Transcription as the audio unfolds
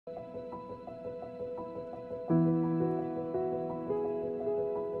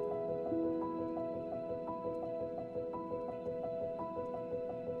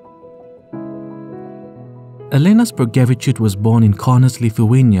Elena Spirgevičiūtė was born in Kaunas,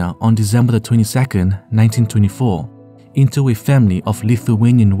 Lithuania on December 22, 1924, into a family of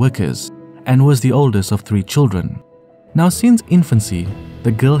Lithuanian workers and was the oldest of 3 children. Now, since infancy,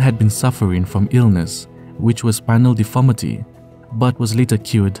 the girl had been suffering from illness, which was spinal deformity, but was later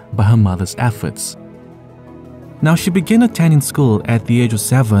cured by her mother's efforts. Now, she began attending school at the age of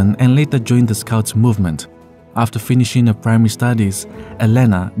 7 and later joined the Scouts movement. After finishing her primary studies,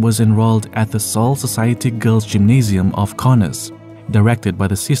 Elena was enrolled at the Soul Society Girls' Gymnasium of Kaunas, directed by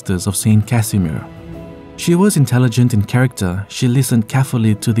the Sisters of Saint Casimir. She was intelligent in character. She listened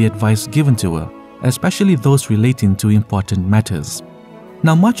carefully to the advice given to her, especially those relating to important matters.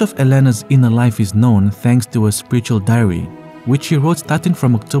 Now, much of Elena's inner life is known thanks to her spiritual diary, which she wrote starting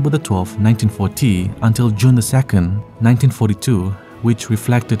from October 12, 1940 until June 2, 1942, which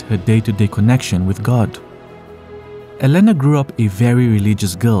reflected her day-to-day connection with God. Elena grew up a very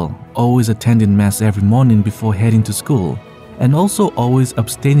religious girl, always attending Mass every morning before heading to school, and also always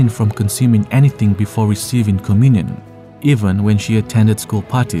abstaining from consuming anything before receiving communion. Even when she attended school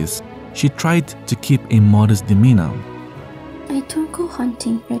parties, she tried to keep a modest demeanor. I don't go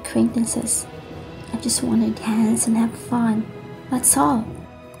hunting for acquaintances. I just want to dance and have fun. That's all.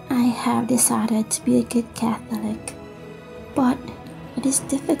 I have decided to be a good Catholic, but it is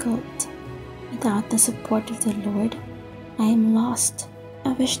difficult. Without the support of the Lord, I am lost.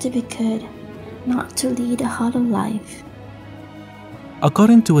 I wish to be good, not to lead a hollow life.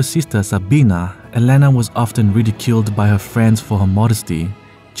 According to her sister Sabina, Elena was often ridiculed by her friends for her modesty,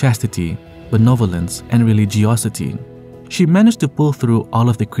 chastity, benevolence, and religiosity. She managed to pull through all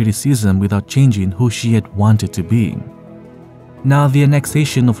of the criticism without changing who she had wanted to be. Now, the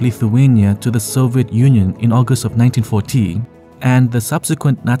annexation of Lithuania to the Soviet Union in August of 1940 and the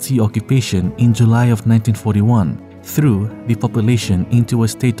subsequent Nazi occupation in July of 1941 threw the population into a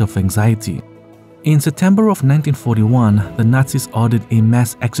state of anxiety. In September of 1941, the Nazis ordered a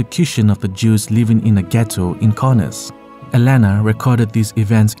mass execution of the Jews living in a ghetto in Kaunas. Elena recorded these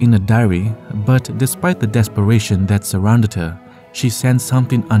events in a diary, but despite the desperation that surrounded her, she sensed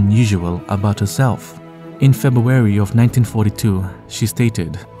something unusual about herself. In February of 1942, she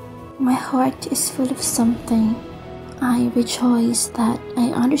stated, "My heart is full of something. I rejoice that I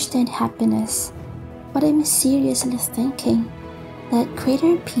understand happiness, but I'm seriously thinking that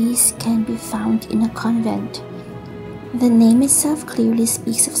greater peace can be found in a convent. The name itself clearly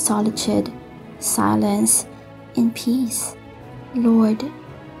speaks of solitude, silence, and peace. Lord,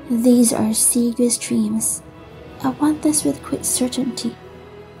 these are serious dreams. I want this with great certainty.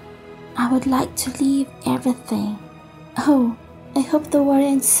 I would like to leave everything. Oh, I hope the war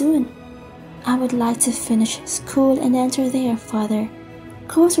ends soon. I would like to finish school and enter there, Father,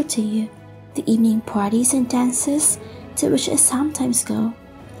 closer to you. The evening parties and dances to which I sometimes go,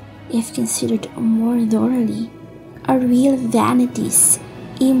 if considered more thoroughly, are real vanities,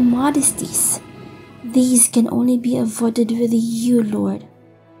 immodesties. These can only be avoided with you, Lord."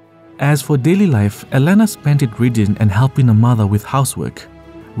 As for daily life, Elena spent it reading and helping her mother with housework,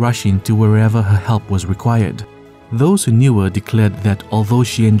 rushing to wherever her help was required. Those who knew her declared that although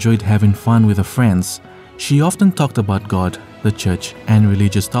she enjoyed having fun with her friends, she often talked about God, the church, and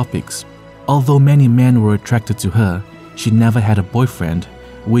religious topics. Although many men were attracted to her, she never had a boyfriend,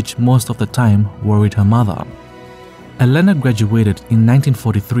 which most of the time worried her mother. Elena graduated in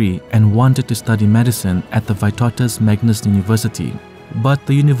 1943 and wanted to study medicine at the Vytautas Magnus University, but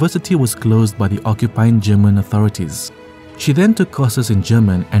the university was closed by the occupying German authorities. She then took courses in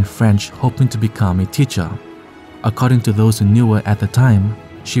German and French, hoping to become a teacher. According to those who knew her at the time,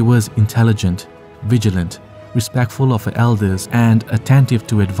 she was intelligent, vigilant, respectful of her elders, and attentive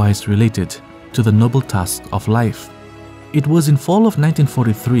to advice related to the noble task of life. It was in fall of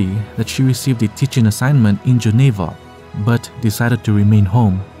 1943 that she received a teaching assignment in Geneva, but decided to remain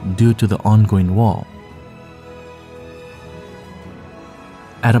home due to the ongoing war.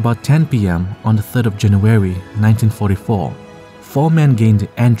 At about 10 p.m. on the 3rd of January 1944, 4 men gained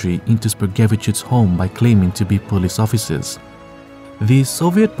entry into Spirgevičiūtė's home by claiming to be police officers. The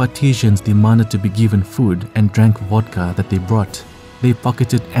Soviet partisans demanded to be given food and drank vodka that they brought. They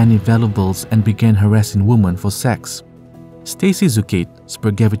pocketed any valuables and began harassing women for sex. Stacy Zucate,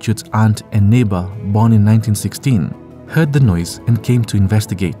 Spirgevičiūtė's aunt and neighbor, born in 1916, heard the noise and came to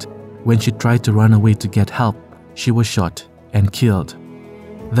investigate. When she tried to run away to get help, she was shot and killed.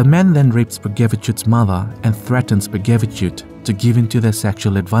 The men then raped Spirgevičiūtė's mother and threatened Spirgevičiūtė to give in to their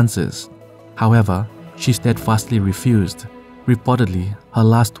sexual advances. However, she steadfastly refused. Reportedly, her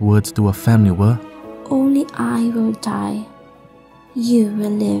last words to her family were, "Only I will die. You will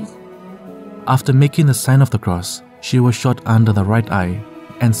live." After making the sign of the cross, she was shot under the right eye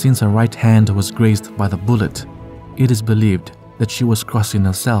and since her right hand was grazed by the bullet, it is believed that she was crossing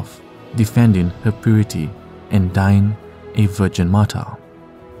herself, defending her purity, and dying a virgin martyr.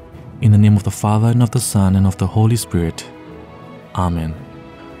 In the name of the Father, and of the Son, and of the Holy Spirit. Amen.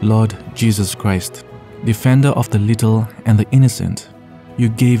 Lord Jesus Christ, defender of the little and the innocent, you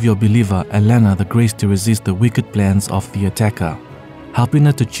gave your believer Elena the grace to resist the wicked plans of the attacker, helping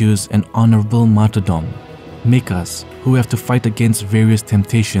her to choose an honorable martyrdom. Make us, who have to fight against various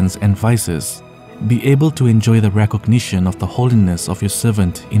temptations and vices, be able to enjoy the recognition of the holiness of your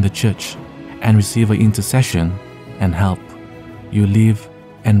servant in the Church and receive her intercession and help. You live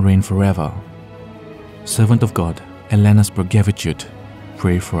and reign forever. Servant of God, Elena Spirgevičiūtė,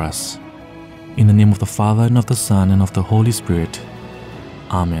 pray for us. In the name of the Father, and of the Son, and of the Holy Spirit.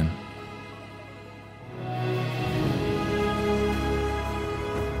 Amen.